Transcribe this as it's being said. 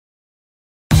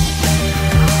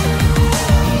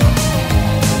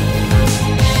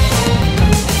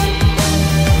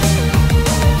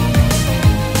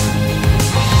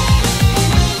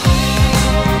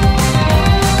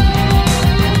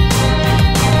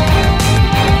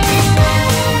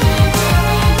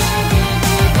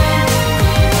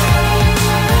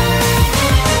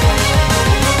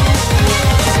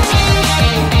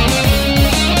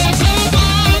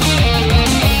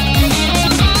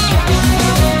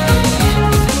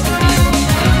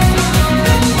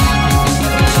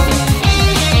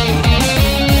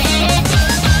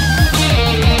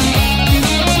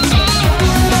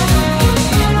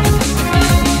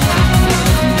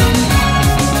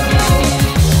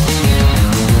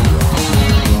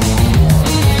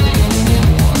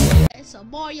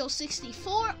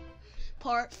64,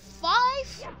 part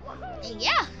 5. And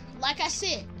yeah, like I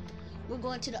said, we're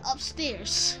going to the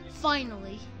upstairs.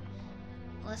 Finally.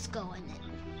 Let's go in it.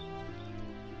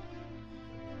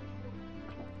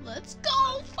 Let's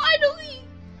go, finally!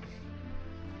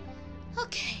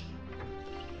 Okay.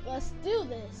 Let's do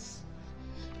this.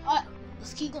 Alright,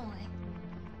 let's keep going.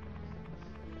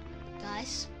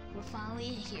 Guys, we're finally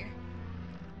in here.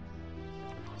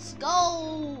 Let's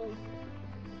go!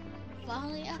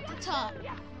 Finally at the top.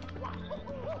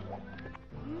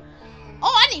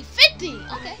 Oh, I need 50!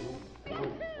 Okay.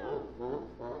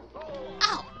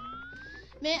 Ow!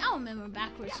 Man, I remember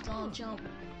backwards don't jump,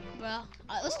 bro.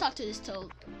 Alright, let's talk to this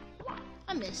toad.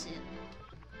 I miss it.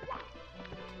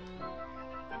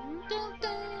 Dun, dun,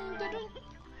 dun, dun.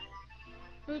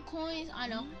 Three coins, I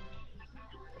know.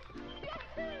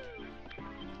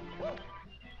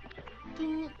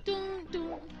 Dun, dun,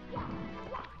 dun.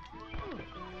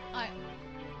 Alright.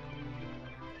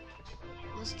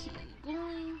 Let's keep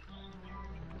going.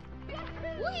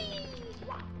 Whee!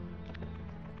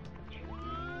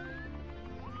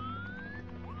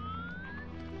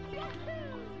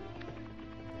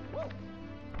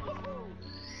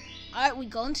 Alright, we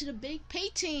go into the big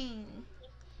painting.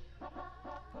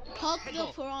 Poke the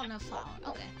piranha flower.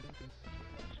 Okay.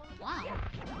 Wow.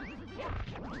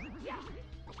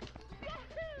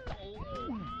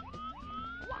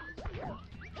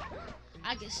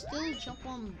 I can still jump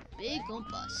on big old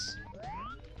bus.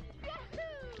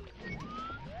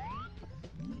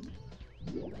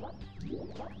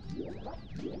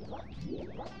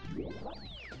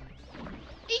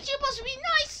 Each supposed to be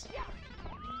nice.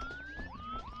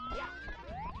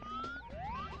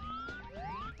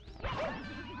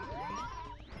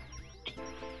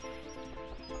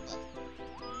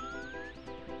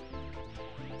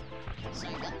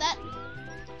 Sorry about that.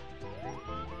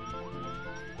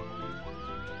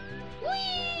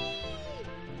 Whee!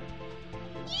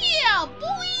 Yeah,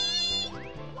 boy!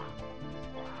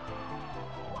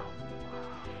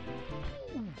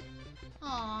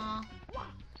 Aww.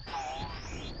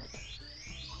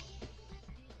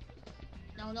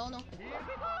 No, no, no.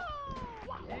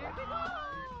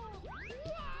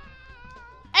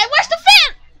 Hey, where's the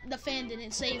fan? The fan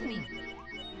didn't save me.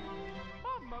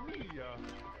 Mamma mia.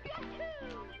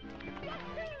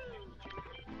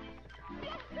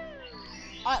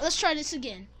 Alright, let's try this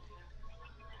again.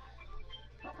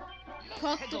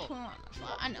 Poke the piranha.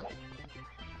 I know.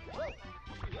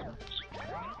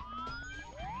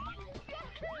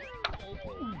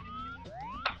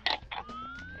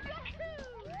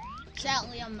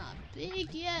 Sadly, I'm not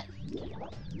big yet.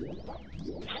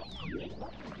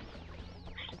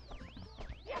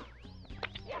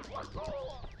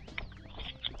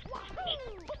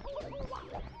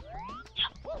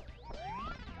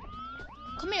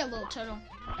 Come here, little turtle.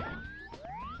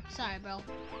 Sorry, bro.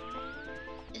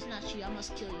 It's not you. I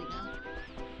must kill you now.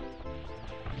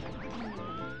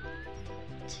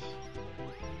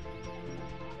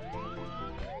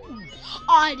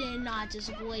 I did not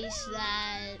just waste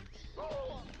that.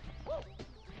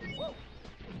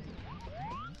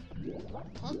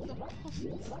 Pluck the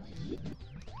pufferfish.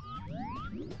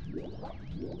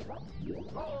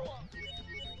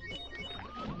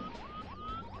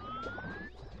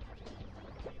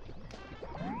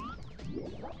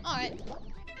 Alright.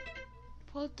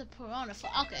 Put the piranha.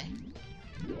 Okay.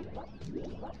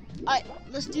 Alright,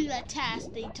 let's do that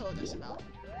task they told us about.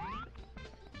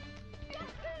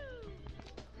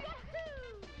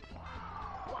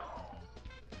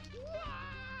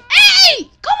 Hey!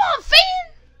 Come on, fan!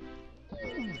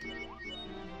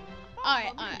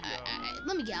 Alright.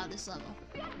 Let me get out of this level.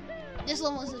 This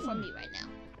level isn't for me right now.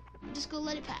 I'm just gonna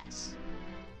let it pass.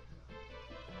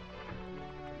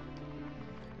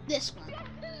 This one.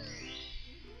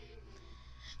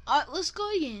 Alright, let's go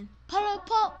again. Para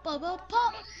pop, baba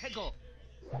pop. Go.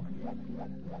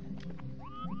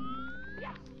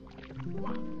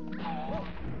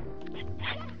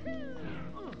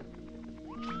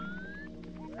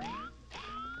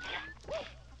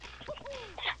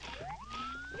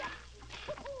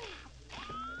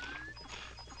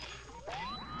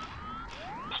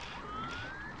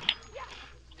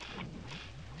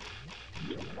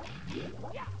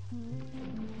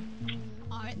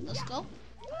 Alright, let's go.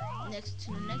 Next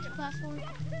to the next platform.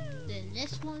 Then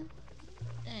this one.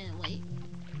 And wait.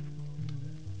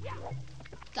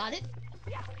 Got it.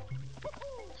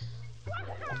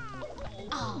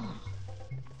 Oh.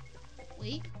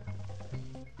 Wait.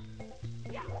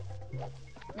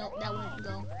 Nope, that wouldn't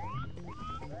go.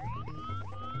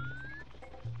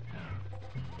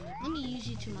 Let me use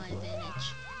you to my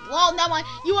advantage. Whoa, not my.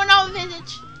 You are not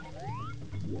advantage.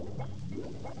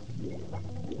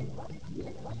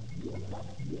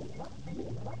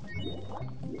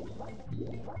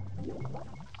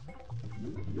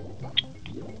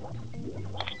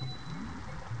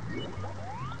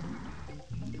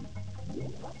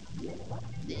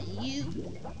 Then you.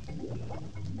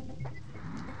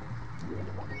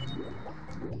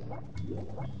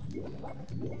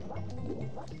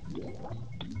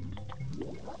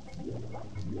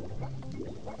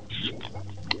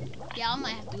 Yeah, I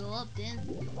might have to go up then.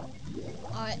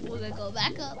 Alright, we're gonna go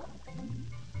back up.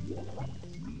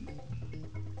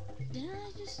 Didn't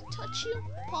I just touch you?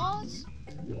 Pause.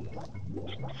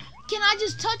 Can I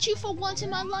just touch you for once in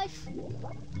my life?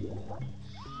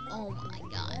 Oh my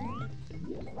god.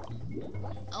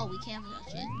 Oh, we can't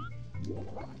touch it.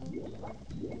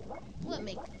 What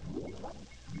make...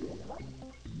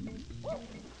 What?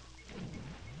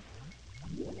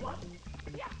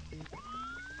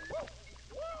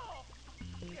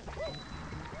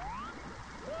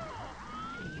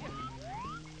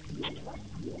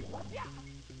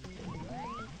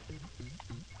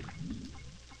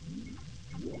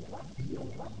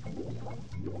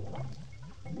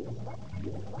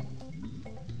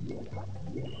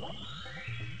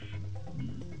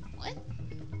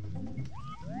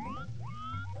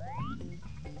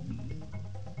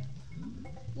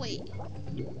 Wait.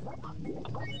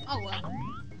 Oh well.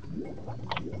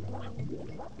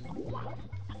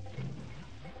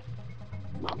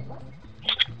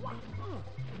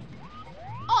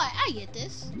 Oh, I get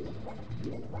this.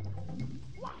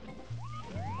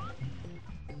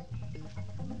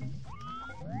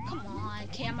 Come on,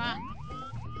 camera.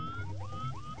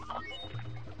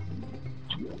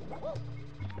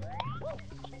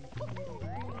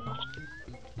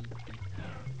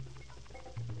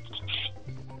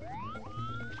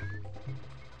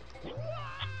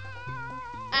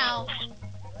 Ow.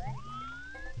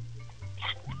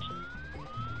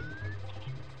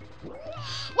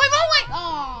 Wait.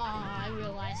 Oh, I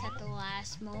realized at the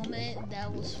last moment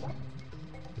that was...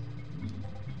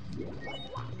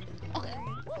 Okay.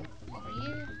 Over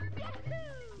here.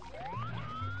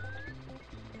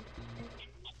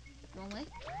 Wrong way.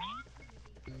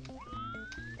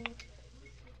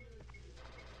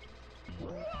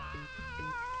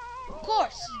 Of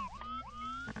course.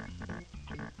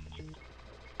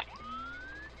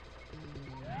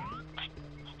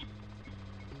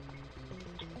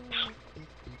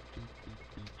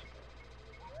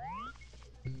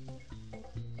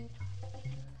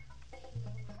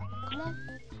 Come on.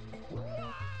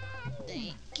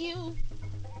 Thank you.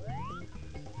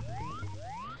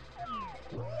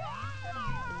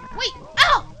 Wait!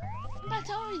 Ow! I'm about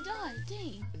to already die.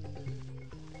 Dang.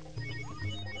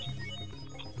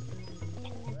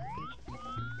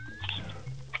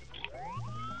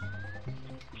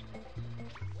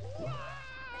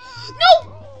 No!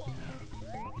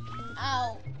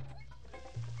 Ow.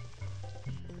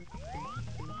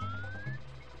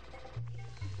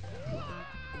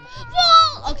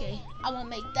 Whoa! Okay, I won't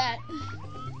make that.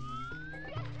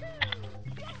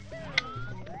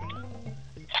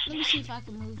 Let me see if I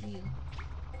can move you.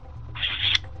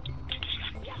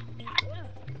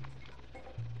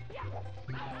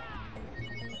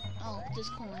 Oh,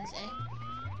 just coins, eh?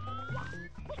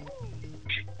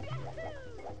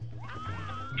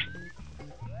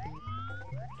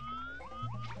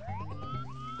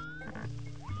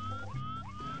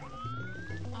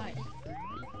 Alright.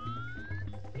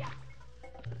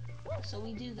 So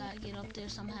we do gotta get up there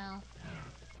somehow.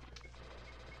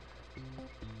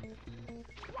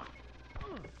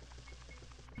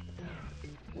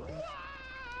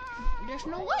 There's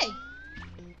no way.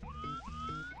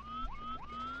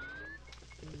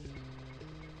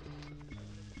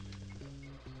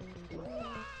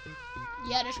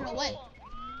 Yeah, there's no way.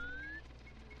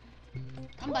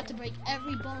 I'm about to break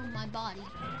every bone in my body.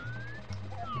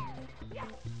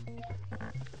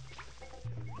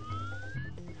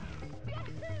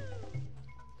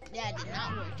 That did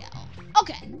not work out.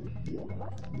 Okay.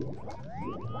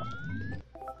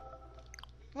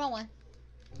 Wrong one.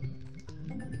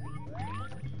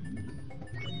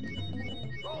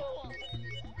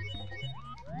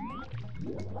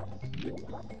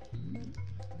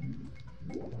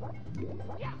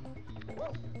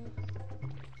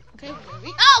 Okay,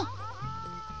 oh!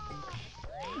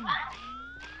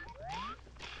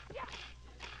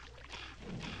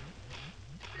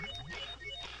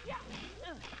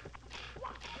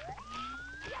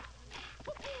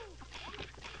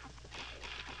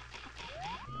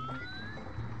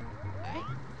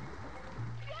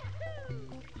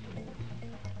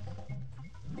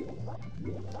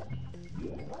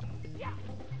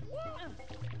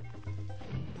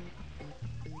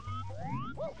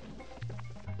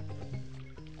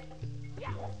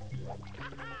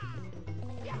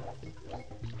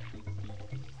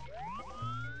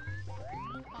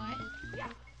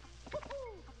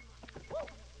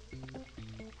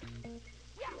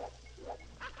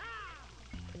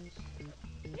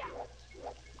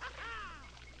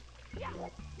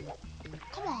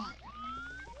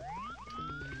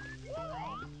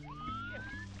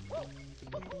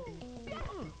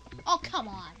 Come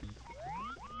on.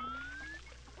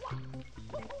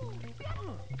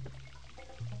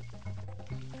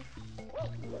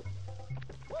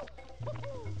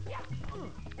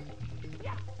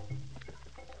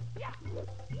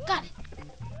 Got it.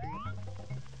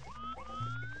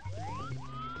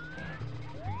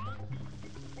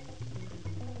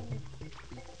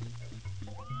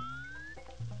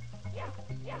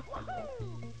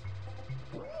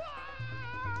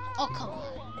 Oh, come on.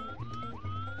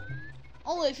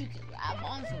 Only if you can grab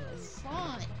on from the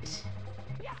front.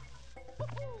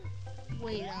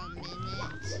 Wait a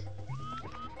minute.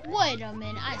 Wait a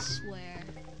minute, I swear.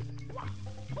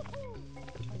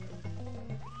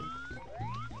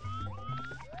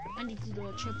 I need to do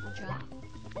a triple jump.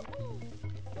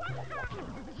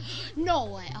 No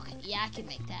way. Okay, yeah, I can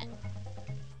make that.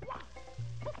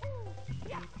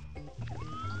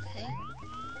 Okay.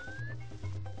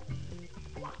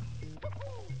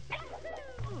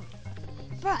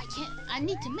 Bro, I can't. I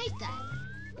need to make that.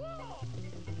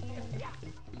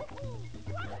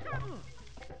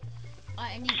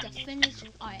 Alright, I need to finish.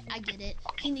 Alright, I get it.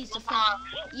 He needs to finish.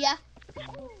 Yeah?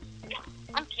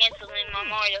 I'm canceling my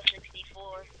Mario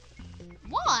 64.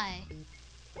 Why?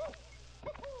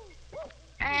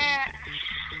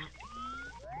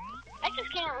 I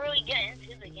just can't really get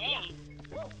into the game.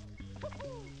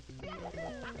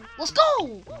 Let's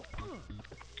go!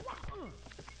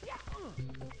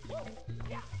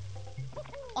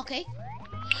 Okay.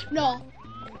 No.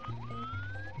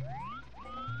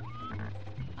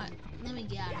 Alright, let me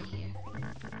get out of here.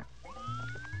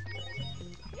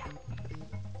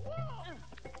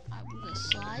 Alright, we're gonna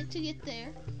slide to get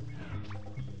there.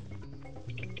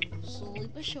 Slowly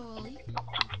but surely.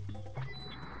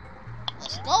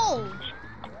 Let's go!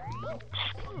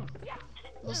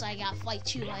 Looks like I gotta fight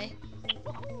too, eh?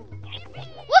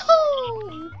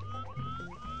 Woohoo!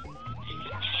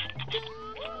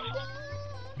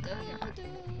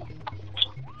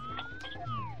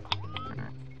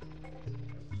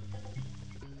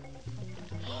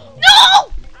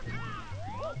 No!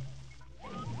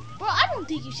 Bro, I don't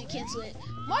think you should cancel it.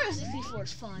 Mario 64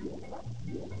 is fun.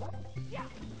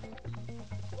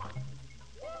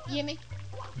 You hear me?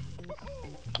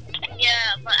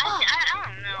 Yeah, but I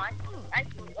don't know.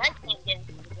 I can't get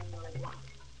into the game.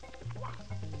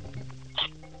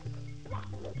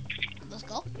 Let's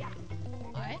go.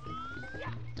 Alright.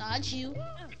 Dodge you.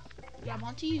 Grab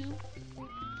onto you.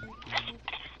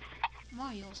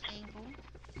 Mario's angle.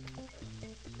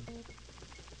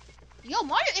 Yo,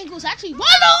 Mario angle is actually Mario!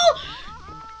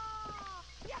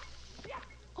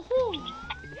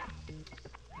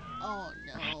 Oh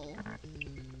no.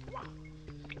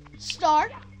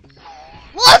 Start.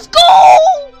 Let's go!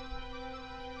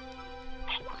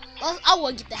 I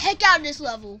want to get the heck out of this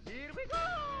level.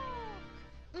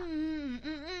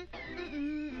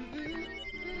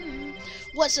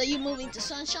 What, so you moving to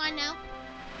Sunshine now?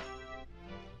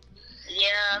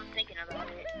 Yeah, I'm thinking about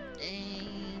it.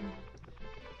 Dang.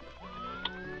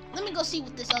 Let me go see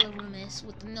what this other room is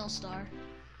with the Allstar.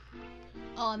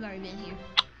 Oh, I've already been here.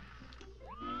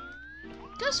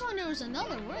 Just when there was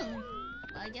another room.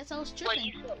 I guess I was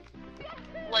tripping.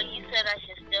 What you said I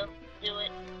should still do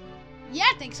it? Yeah,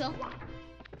 I think so.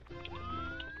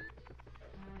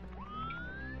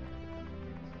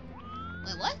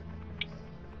 Wait, what?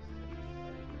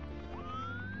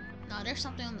 No, there's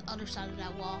something on the other side of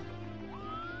that wall.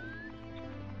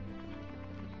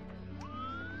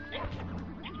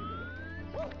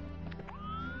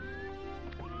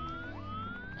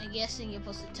 I'm guessing you're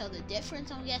supposed to tell the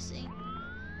difference, I'm guessing.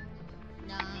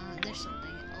 Nah, there's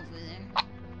something over there.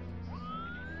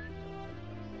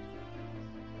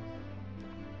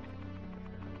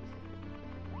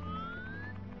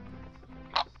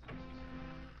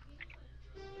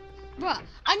 Bruh,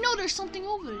 I know there's something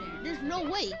over there. There's no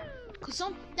way. Cause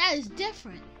that is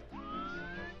different.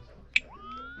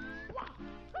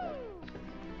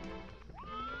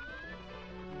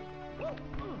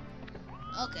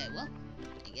 Okay, well,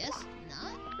 I guess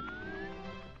not.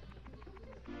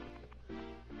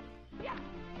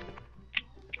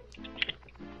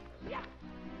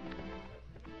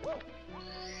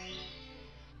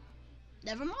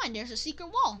 Never mind, there's a secret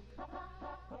wall.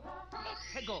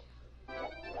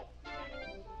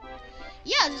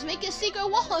 Yeah, just make a secret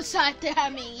wall inside there, I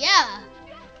mean, yeah.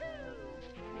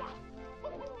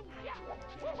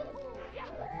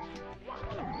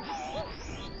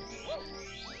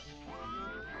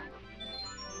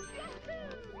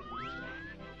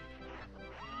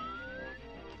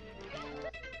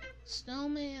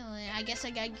 Snowman, I guess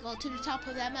I gotta go to the top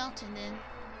of that mountain then.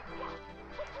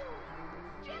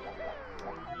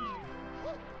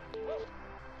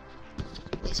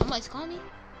 Wait, somebody's calling me?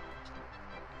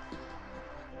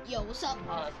 Yo, what's up?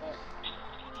 Alright,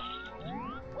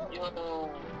 yo.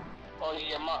 Oh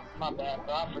yeah, my bad,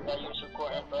 bro. I forgot you was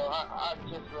recording, bro. I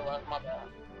just realized, my bad.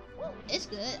 It's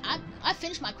good. I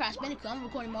finished my Crash Bandicoot. I'm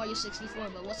recording Mario 64,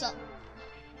 but what's up?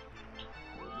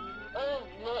 No,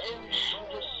 it's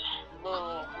just I'm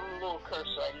a little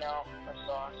cursed right now. I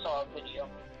saw a video.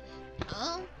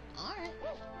 Oh, alright.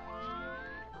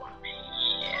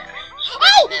 Yeah.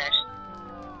 Oh!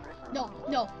 No,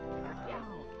 no.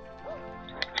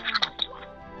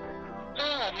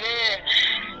 Oh man,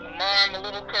 I'm a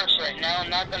little cursed right now. I'm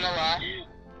not gonna lie.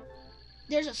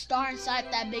 There's a star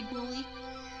inside that big bully.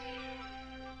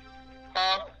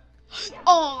 Huh?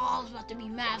 Oh, I was about to be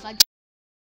mad if I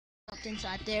jumped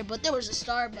inside there, but there was a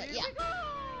star. But yeah.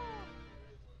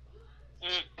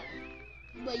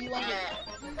 But you want to?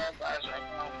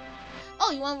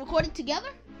 Oh, you want to record it together?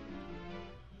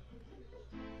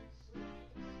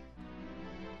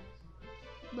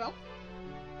 Bro?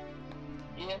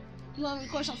 Yeah. You want to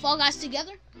record some Fall Guys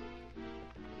together?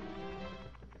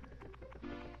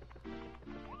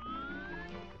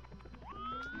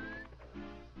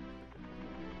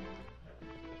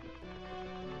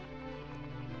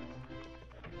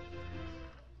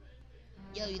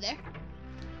 Yo, you there?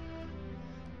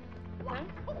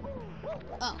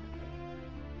 Oh.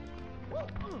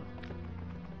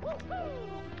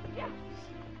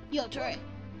 Yo, Trey.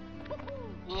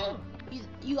 Yeah.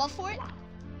 You up for it?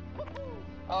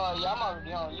 Yeah, I'm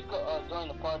already on. You could join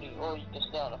the party, or you can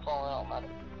stay on the phone. It don't matter.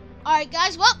 Alright,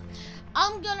 guys. Well,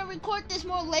 I'm gonna record this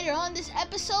more later on this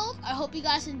episode. I hope you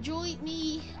guys enjoyed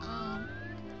me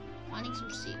finding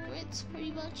some secrets,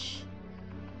 pretty much.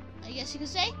 I guess you could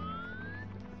say.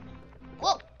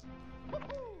 Well,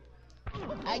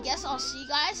 I guess I'll see you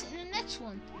guys in the next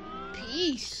one.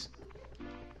 Peace.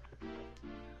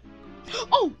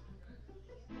 Oh!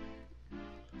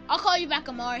 I'll call you back,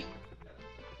 Amari.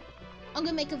 I'm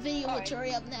gonna make a video with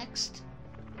Tori up next.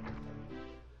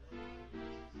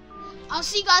 I'll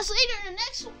see you guys later in the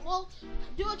next one. Well,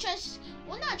 do a transition.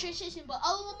 Well, not a transition, but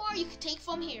other Lamar you can take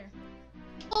from here.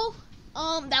 Oh,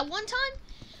 that one time.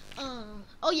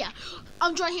 Oh yeah,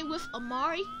 I'm joined here with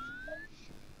Amari.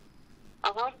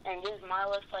 And this is my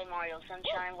Let's Play Mario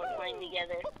Sunshine. We're playing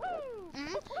together.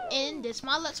 And this is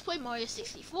my Let's Play Mario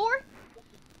 64.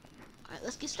 Alright,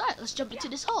 let's get started. Let's jump into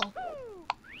this hole.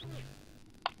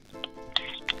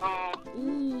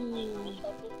 Ooh.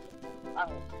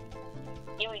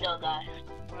 Here we go, guys.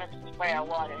 Let's spray our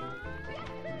water.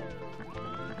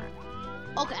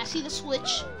 Okay, I see the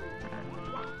switch.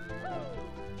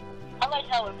 I like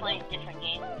how we're playing different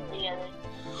games together.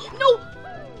 No!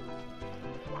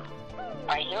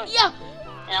 Alright, here we go. Yeah!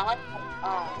 And I like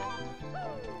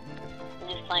we're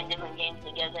just playing different games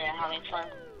together and having fun.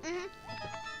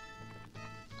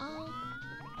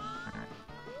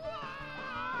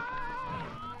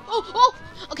 Oh!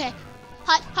 Okay.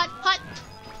 Hot.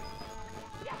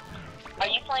 Are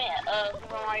you playing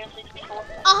Super Mario 64?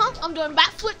 I'm doing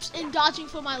backflips and dodging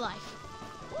for my life.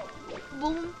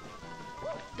 Boom.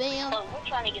 Bam. Oh, we're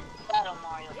trying to get the Shadow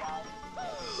Mario, guys.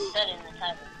 That in the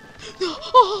title.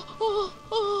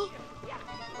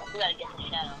 We gotta get the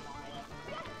Shadow Mario.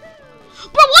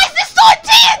 Bro, why is this so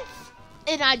intense?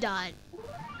 And I died.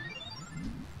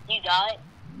 You died?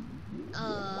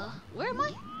 Where am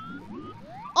I?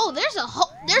 Oh, there's a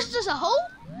hole. There's just a hole?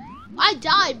 I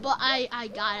died, but I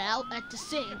got out at the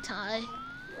same time.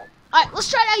 Alright, let's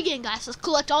try that again, guys. Let's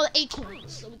collect all the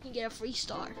acorns so we can get a free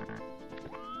star.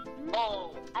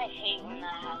 Oh, I hate when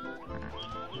that happens.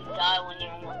 You die when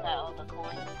you're almost out of the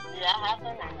coin. Did that happen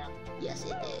or no? Yes,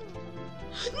 it did.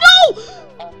 No!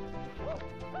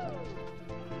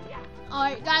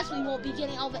 Alright, guys, we won't be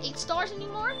getting all the 8 stars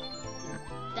anymore.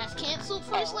 That's canceled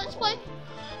for this Let's Play.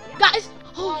 Guys!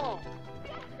 Oh!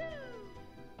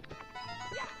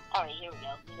 Alright, here we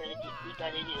go. We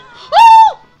gotta do this.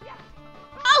 Oh!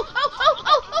 Oh!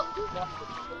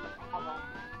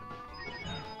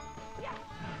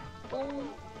 Boom.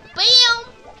 Bam!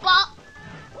 Bop!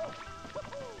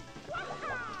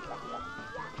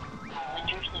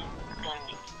 Gonna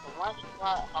make a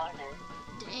lot harder.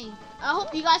 Dang. I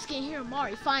hope you guys can hear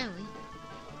Amari finally.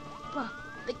 Bro,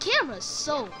 the camera's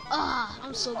so...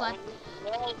 I'm so glad.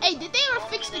 Hey, did they ever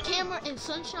fix the camera in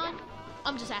Sunshine?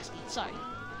 I'm just asking. Sorry.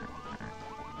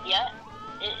 Yeah,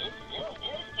 it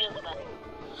feels better.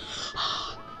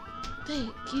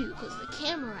 Thank you, because the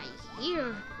camera right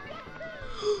here...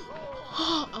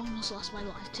 I almost lost my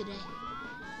life today.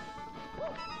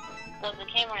 So the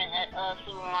camera in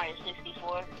Super Mario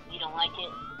 64, you don't like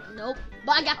it? Nope.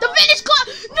 But I got the finish card!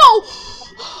 No!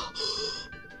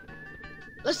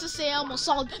 Let's just say I almost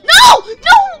saw. No!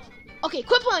 No! Okay,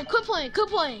 quit playing, quit playing, quit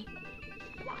playing.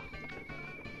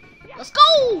 Let's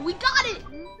go! We got it!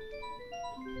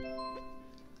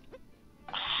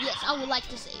 Yes, I would like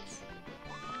to save.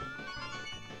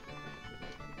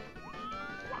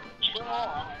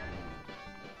 Sure.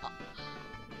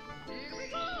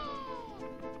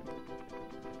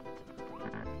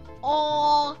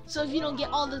 Oh, so if you don't get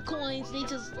all the coins, they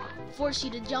just force you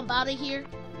to jump out of here.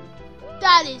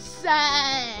 That is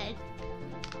sad.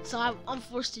 So I'm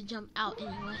forced to jump out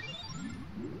anyway.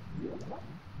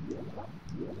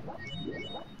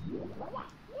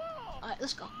 Alright,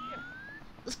 let's go.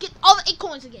 Let's get all the 8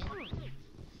 coins again.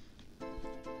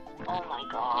 Oh my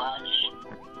gosh.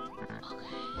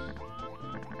 Okay.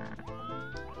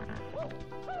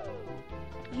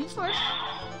 You first.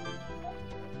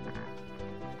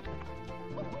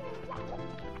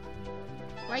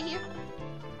 Right here.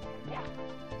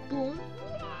 Boom.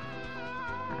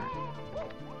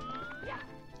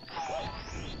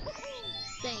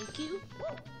 Thank you.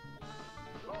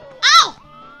 Ow!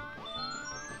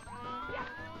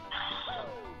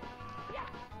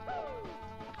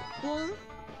 Boom.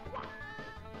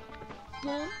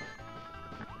 Boom.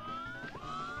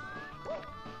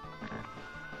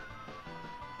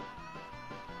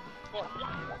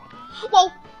 Whoa!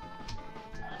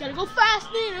 Gotta go fast,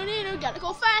 gotta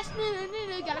go fast,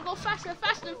 gotta go faster,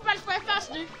 faster, faster,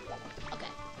 faster.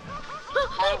 Okay.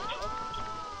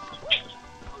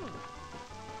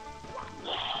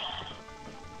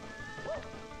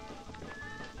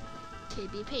 Okay,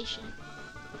 be patient.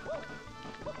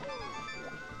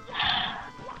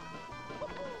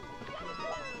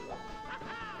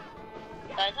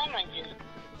 Guys, I might just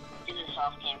do this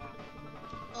off camera.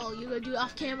 Oh, you're gonna do it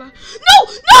off camera? No!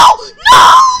 No!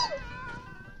 No!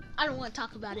 I don't want to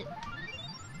talk about it.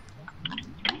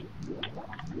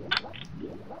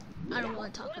 I don't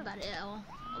want to talk about it at all.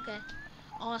 Okay.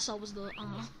 All I saw was the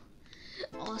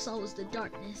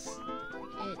darkness,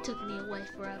 and it took me away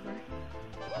forever.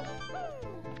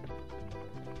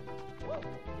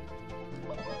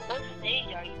 What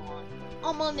stage are you on?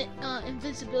 I'm on the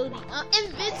invisibility.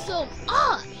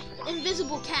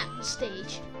 Invisible cap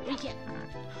stage. We can't.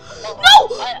 Oh, No!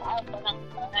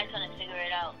 I couldn't figure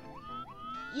it out.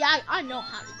 Yeah, I know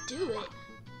how to do it.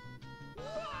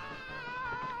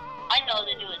 I know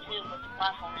to do it too, but the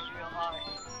platform is real hard.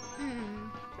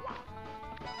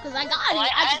 Cause I got it.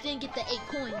 I just didn't get the 8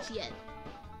 coins yet.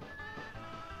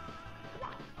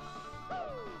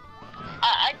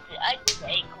 I did the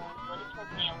 8 coins, but it took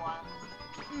me a while.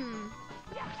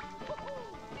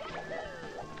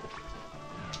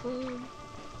 Boom.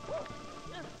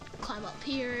 Climb up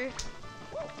here.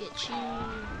 Get you.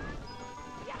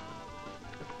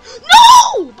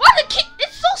 No!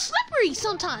 It's so slippery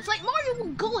sometimes. Like Mario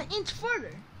will go an inch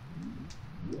further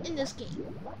in this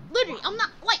game. Literally, I'm not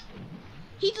like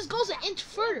he just goes an inch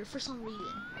further for some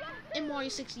reason in Mario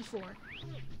 64.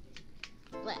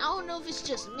 Like I don't know if it's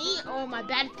just me or am I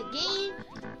bad at the game.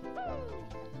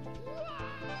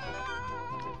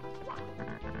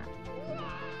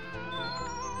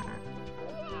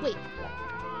 Wait.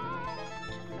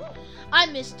 I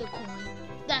missed the coin.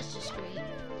 That's just great.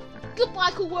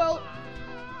 Goodbye, cool world.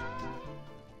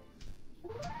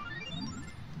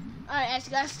 Alright, as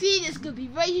you guys see, this could be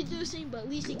very reducing, but at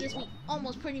least it gives me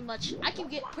almost pretty much, I can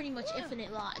get pretty much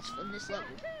infinite lives from this level.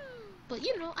 But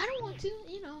you know, I don't want to,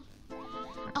 you know.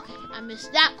 Okay, I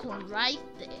missed that coin right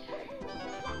there.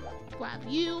 Grab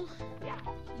you.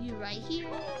 You right here.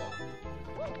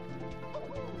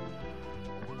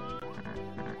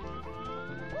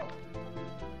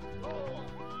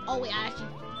 Oh wait, I actually...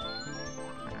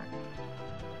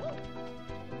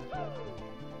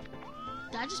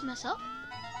 Did I just mess up?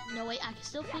 No, wait, I can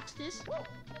still fix this.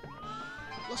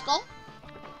 Let's go.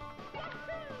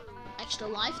 Extra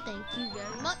life, thank you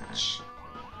very much.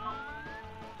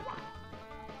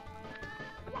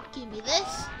 Give me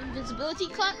this. Invisibility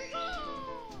cut.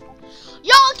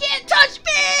 Y'all can't touch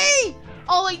me!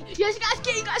 Oh wait, yes,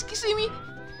 you guys can see me.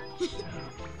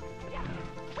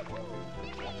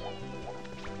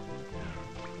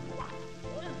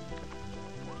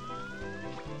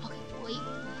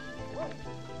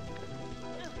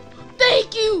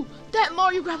 Thank you! That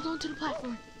Mario grabbed onto the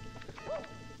platform.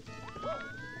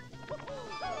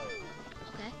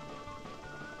 Okay.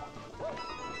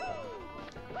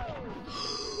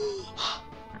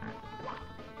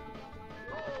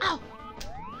 Ow!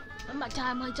 I might die,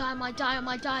 I might die, I might die, I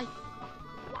might die.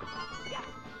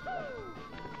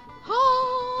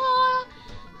 Oh,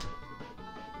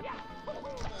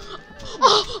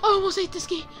 I almost ate this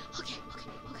game. Okay.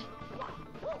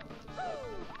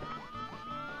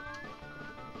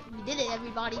 We did it,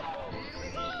 everybody.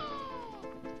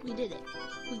 We did it.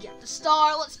 We got the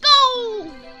star. Let's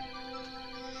go!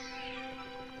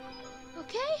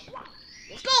 Okay.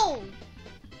 Let's go!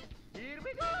 Here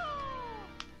we go!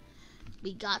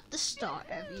 We got the star,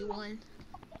 everyone.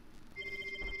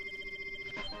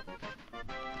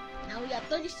 Now we got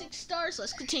 36 stars.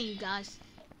 Let's continue, guys.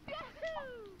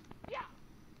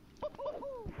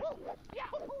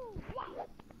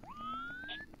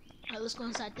 Alright, let's go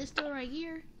inside this door right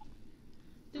here.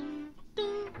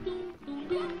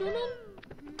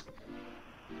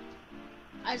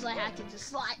 I just like I can just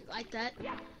slide like that.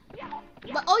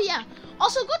 But oh yeah,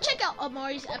 also go check out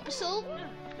Amari's episode.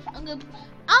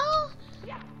 I'll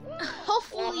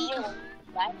hopefully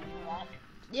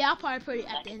yeah, I'll probably put it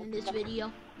at the end of this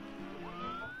video.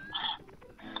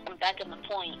 I'm back at the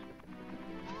point.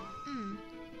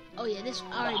 Oh yeah, this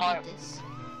I already did this.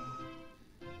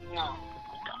 No.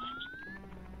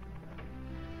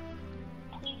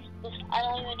 Please, I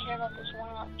don't even care about this one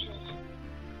up. Just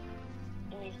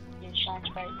give me the shine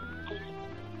sprite, please.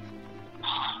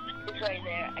 It's right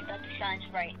there. I got the shine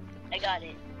sprite. I got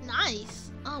it.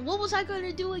 Nice. What was I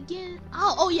gonna do again?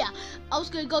 Oh yeah. I was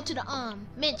gonna go to the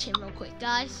mansion real quick,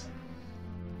 guys.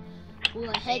 We're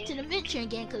gonna head to the mansion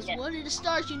again, cause one of the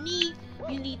stars you need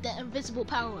the invisible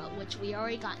power up, which we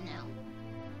already got now.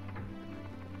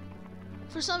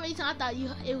 For some reason, I thought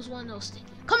it was one of those things.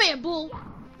 Come here, bull.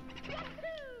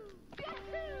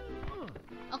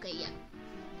 Okay, yeah.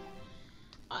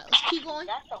 Alright, let's keep going.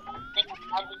 That's the one thing I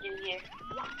had to do here.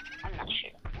 I'm not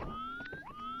sure.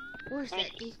 Where's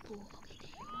that big bull? Okay, there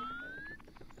you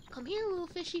are. Come here, little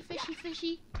fishy, fishy,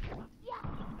 fishy.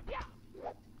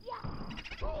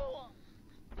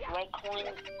 Red coin,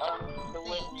 the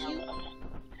way. Thank you.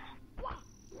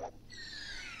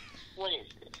 What is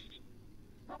this?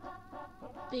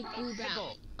 Big blue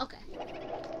brown. Okay.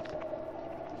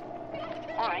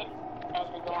 Alright. I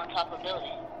have to go on top of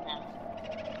building now.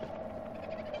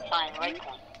 Find red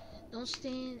coin. Don't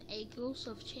stand a ghost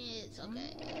of chance.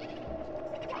 Okay.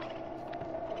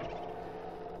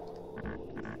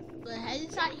 Go ahead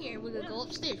inside here. We're gonna go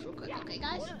upstairs real quick. Okay,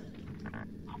 guys?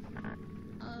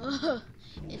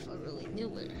 If I really knew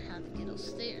how to get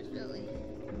upstairs, really.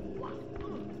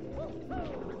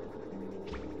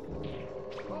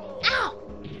 Ow!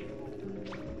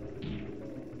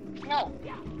 No.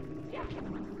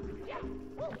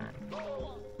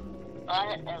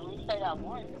 At least I got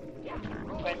one.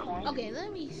 Red coin. Okay,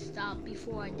 let me stop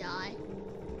before I die.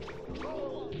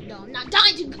 No, I'm not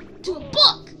dying to a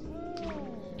book!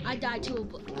 I died to a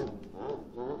book.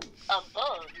 A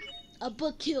bug? A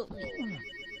book killed me.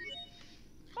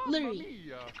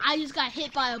 Literally, I just got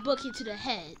hit by a book into the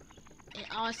head. And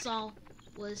all I saw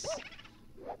was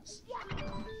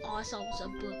a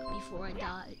book before I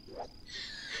died.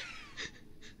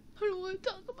 I don't want to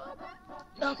talk about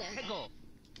it. Okay.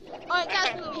 Alright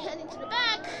guys, we're going to be heading to the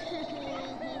back.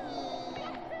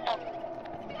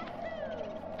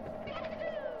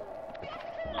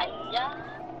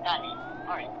 Got it.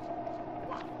 Alright.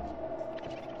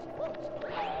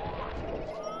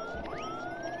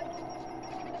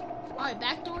 Alright,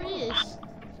 back door it is.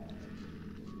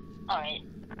 Alright.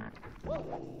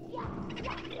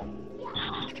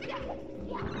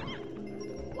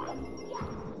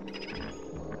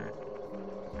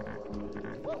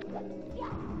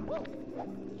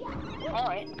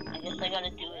 Alright, I guess I gotta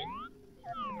do it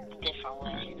a different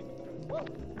way.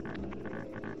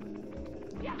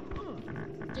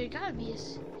 There gotta be a...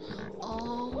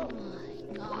 Oh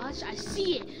my gosh, I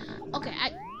see it. Okay,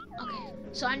 okay,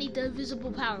 so I need the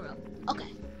invisible power up.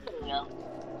 Okay. There we go.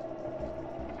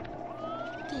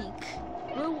 Think.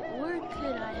 Where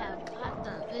could I have got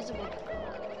the invisible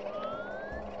power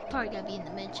up? Probably gotta be in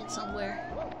the mansion somewhere.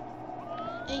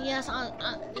 And yes,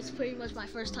 it's pretty much my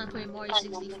first time playing Mario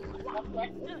 64.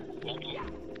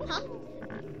 Huh?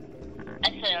 I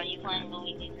said, are you playing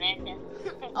Luigi's Mansion?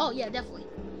 Oh yeah, definitely.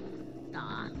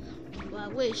 Nah, but I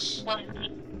wish. Wait,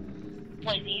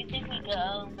 do you think we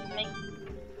could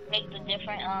make the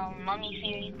different mummy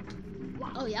series?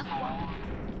 Oh yeah.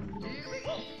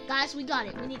 Guys, we got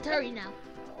it. We need to hurry now.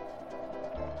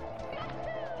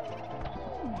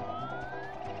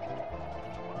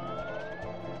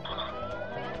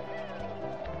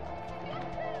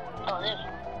 Oh, this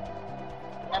one.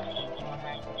 That's the easy one. I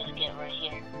just get right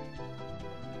here.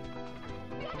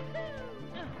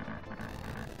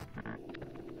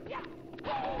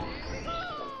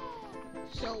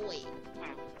 So wait,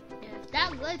 if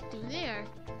that led through there,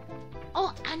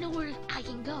 oh, I know where I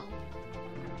can go.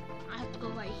 I have to go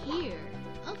right here.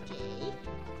 Okay.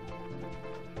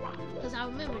 Because I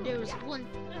remember there was a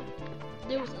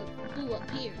blue up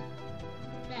here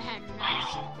that had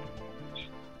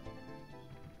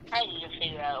I need to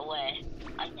figure out a way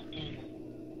I can do this.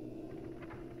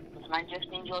 With my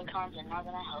drifting Joy-Cons are not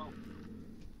gonna help.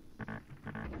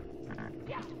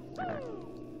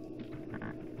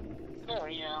 There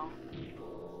we go.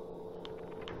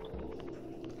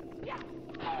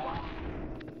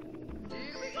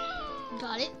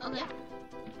 Got it. Okay.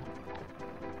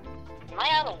 Am I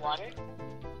out of water?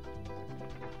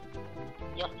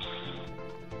 Yep.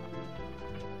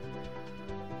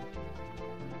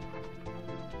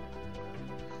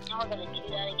 Now we're gonna do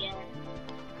that again.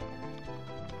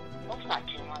 That's not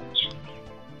too much.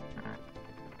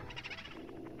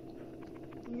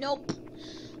 Nope.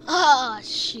 Oh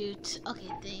shoot.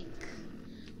 Okay, think.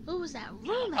 What was that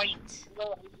room Are you at?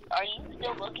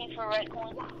 still looking for red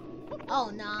coins?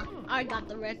 Oh nah, I got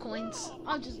the red coins.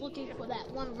 I'm just looking for that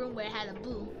one room where it had a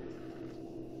boo.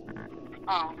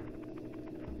 Oh.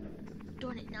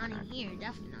 Darn it, not in here.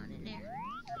 Definitely not in there.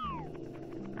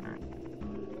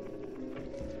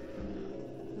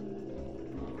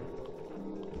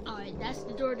 Alright, that's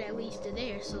the door that leads to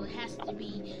there, so it has to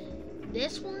be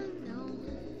this one? No.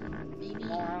 Maybe.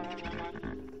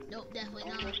 Nope, definitely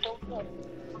not. We're still good.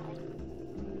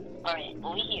 Alright,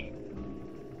 over here.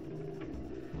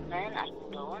 Then I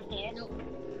can go in here. Nope.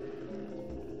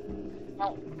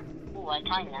 No. Ooh, I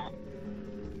timed that.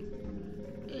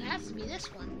 It has to be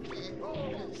this one, then,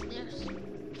 because there's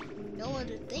no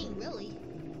other thing, really.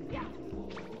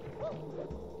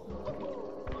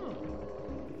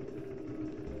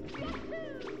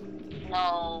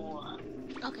 No.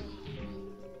 Okay.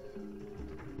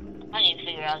 I need to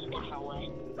figure out a different way.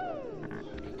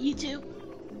 You too?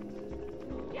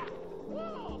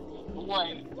 What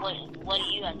do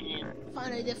you have to do?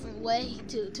 Find a different way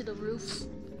to the roof.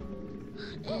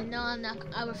 And no, I'm not.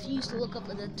 I refuse to look up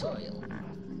a tutorial.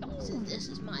 Since this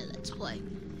is my let's play.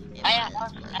 And I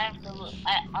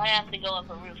have to go up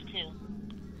a roof too.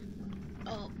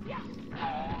 Oh.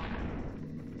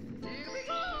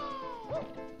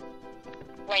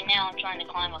 Right now I'm trying to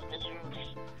climb up this roof.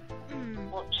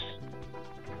 Whoops.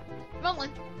 Wrong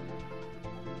one.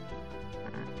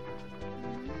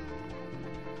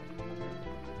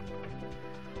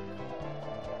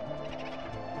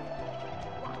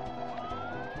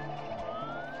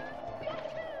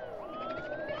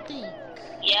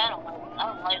 Yeah, I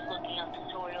don't like looking up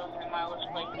tutorials in my let's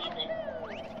play either.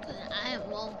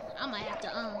 Well, I might have to,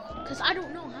 cause I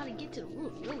don't know how to get to the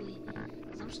roof, really.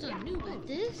 Cause I'm still new at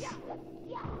this.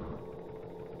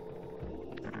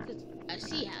 Cause I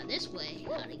see how this way,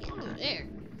 how to get through there.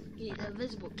 You need the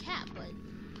invisible cap, but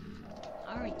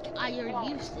I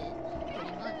already used it,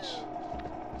 pretty much.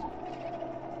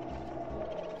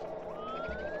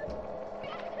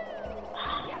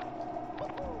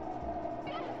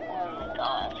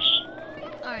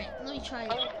 Alright, let me try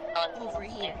it over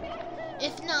here.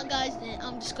 If not, guys, then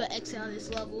I'm just gonna exit out of this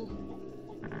level.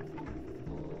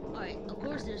 Alright, of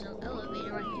course there's an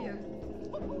elevator right here.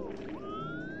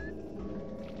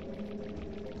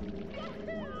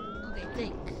 Okay,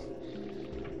 think.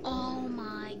 Oh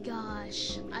my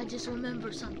gosh, I just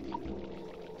remembered something.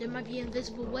 There might be an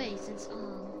invisible way since,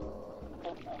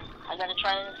 I gotta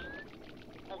try this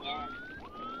again.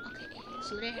 Okay,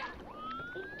 so there.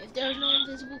 If there's no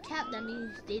invisible cap, that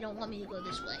means they don't want me to go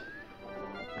this way.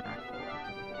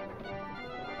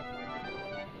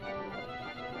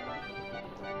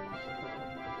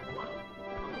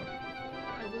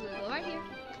 Alright, we're gonna go right here.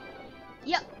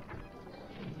 Yep.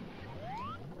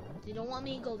 They don't want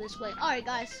me to go this way. Alright,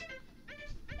 guys.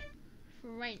 For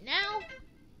right now,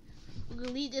 we're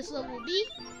gonna leave this level be.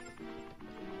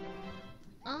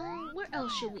 Where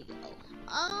else should we go?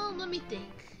 Let me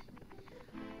think.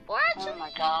 Or actually, oh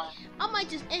my god. I might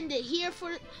just end it here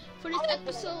for this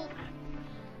episode.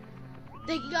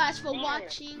 Thank you guys for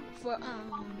watching, for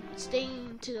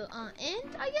staying to the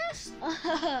end, I guess.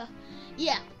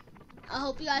 Yeah. I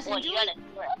hope you guys enjoyed.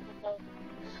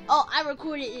 Oh, I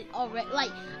recorded it already.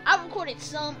 Like, I recorded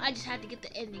some. I just had to get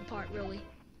the ending part, really.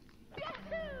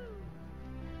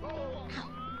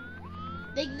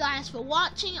 Thank you guys for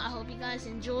watching. I hope you guys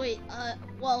enjoyed.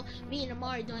 Well, me and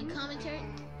Amari doing commentary.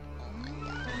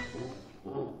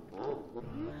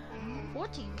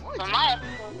 14. So my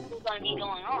episode is still gonna be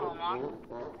going on, Mom.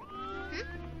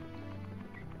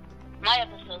 My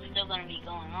episode's still gonna be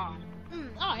going on.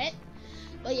 Alright.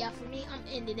 But yeah, for me, I'm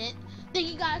ending it. Thank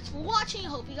you guys for watching.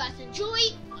 Hope you guys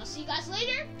enjoyed. I'll see you guys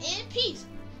later, and peace.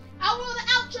 I'll roll the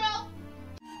outro.